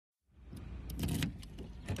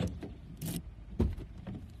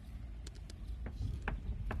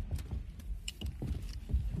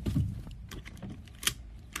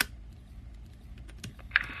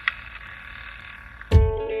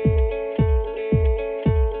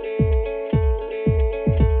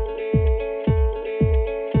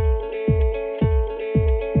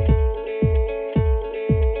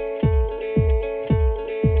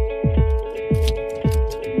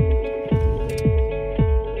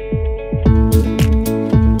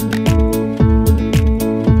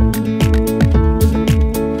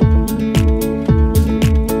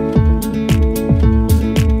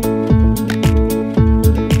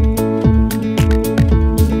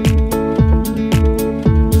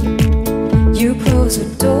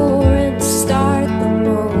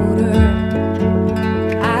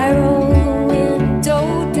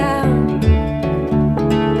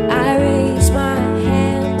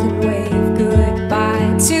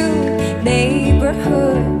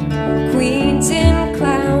neighborhood, queens and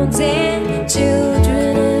clowns and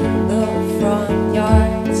children in the front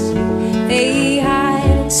yards. They hide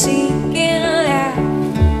and seek and laugh.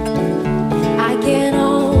 I can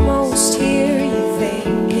almost hear you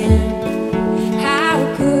thinking,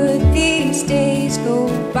 how could these days go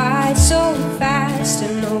by so fast?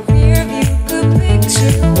 And no rear view could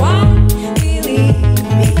picture what we leave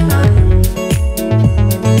behind.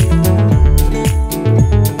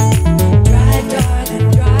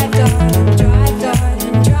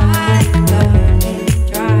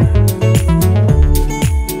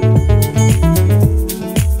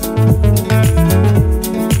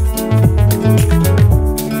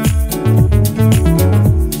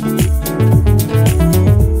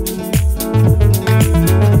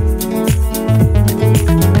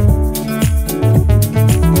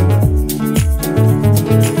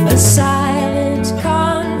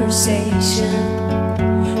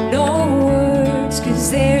 No words,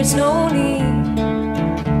 'cause there's no need.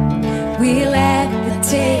 We let the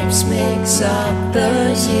tapes mix up the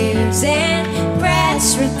years and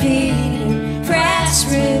press repeat, press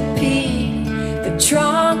repeat. The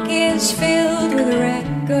trunk is filled with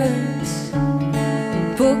records,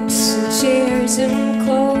 books and chairs and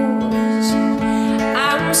clothes.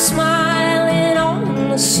 I'm smiling on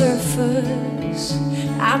the surface,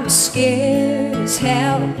 I'm scared as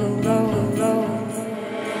hell below.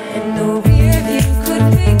 And no rear view could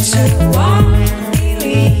picture what